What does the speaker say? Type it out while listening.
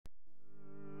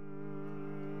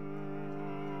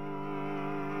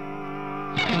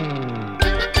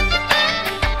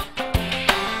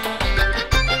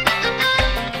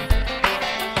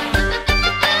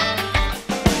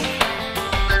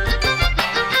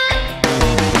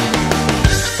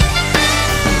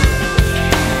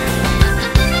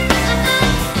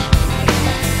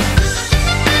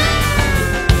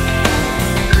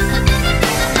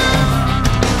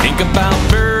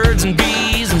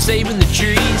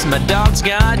fleas. My dog's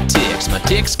got ticks, my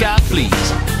ticks got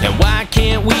fleas. And why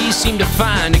can't we seem to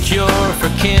find a cure for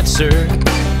cancer?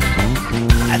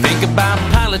 I think about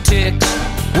politics,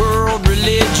 world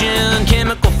religion,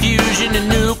 chemical fusion and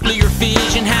nuclear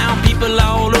fission. How people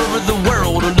all over the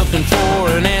world are looking for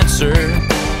an answer.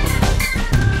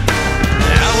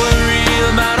 I worry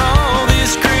about all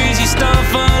this crazy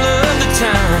stuff all of the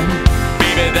time.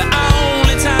 Baby, the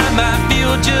only time I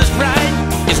feel just right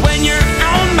is when you're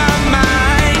on my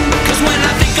mind. Cause when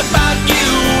I think about you,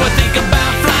 I think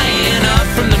about flying up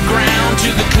from the ground to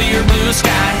the clear blue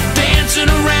sky, dancing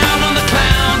around on the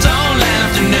clouds all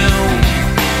afternoon.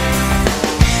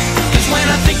 Cause when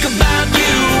I think about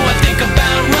you, I think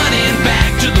about running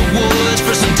back to the woods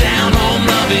for some down home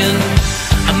loving.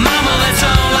 Mama, that's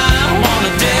all I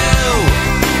wanna do.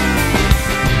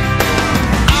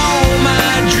 All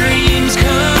my dreams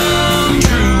come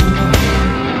true,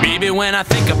 baby, when I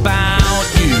think about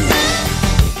you.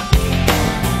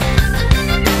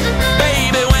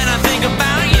 Baby, when I think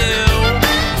about you.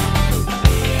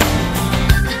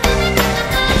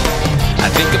 I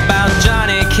think about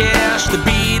Johnny Cash, the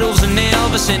Beatles and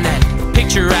Elvis, and that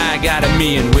picture I got of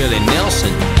me and Willie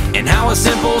Nelson, and how a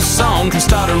simple song can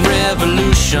start a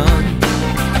revolution.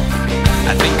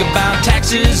 I think about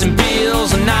taxes and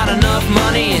bills and not enough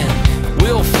money, and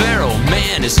Will Ferrell,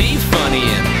 man, is he funny,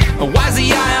 and why's the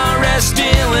IRS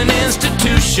still an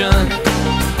institution?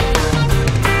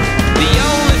 The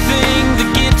only thing that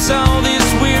gets all this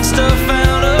weird stuff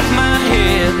out of my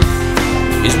head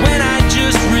is when I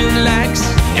just relax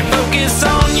and focus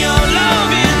on your love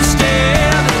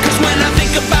instead. Cause when I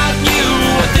think about you,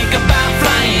 I think about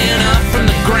flying up from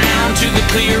the ground to the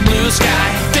clear blue sky,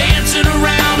 dancing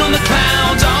around on the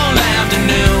clouds all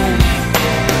afternoon.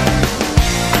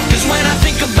 Cause when I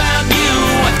think about you,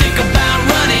 I think about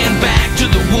running back to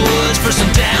the woods for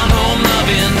some down home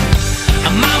loving.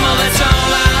 Mama, that's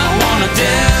all I wanna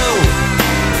do.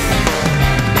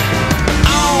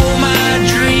 All my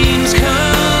dreams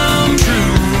come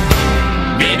true,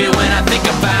 baby, when I think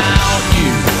about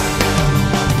you.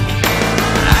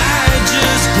 I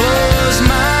just close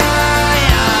my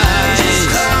eyes,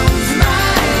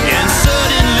 and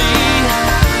suddenly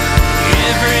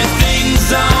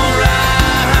everything's alright.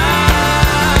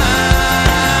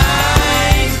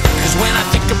 Cause when I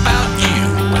think about you,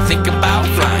 I think about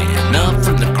flying up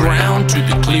from the ground to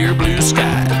the clear blue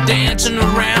sky, dancing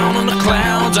around on the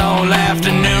clouds all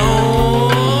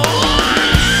afternoon.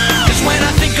 Cause when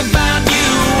I think about you,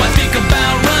 I think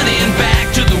about running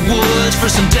back to the woods for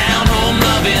some down home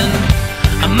loving.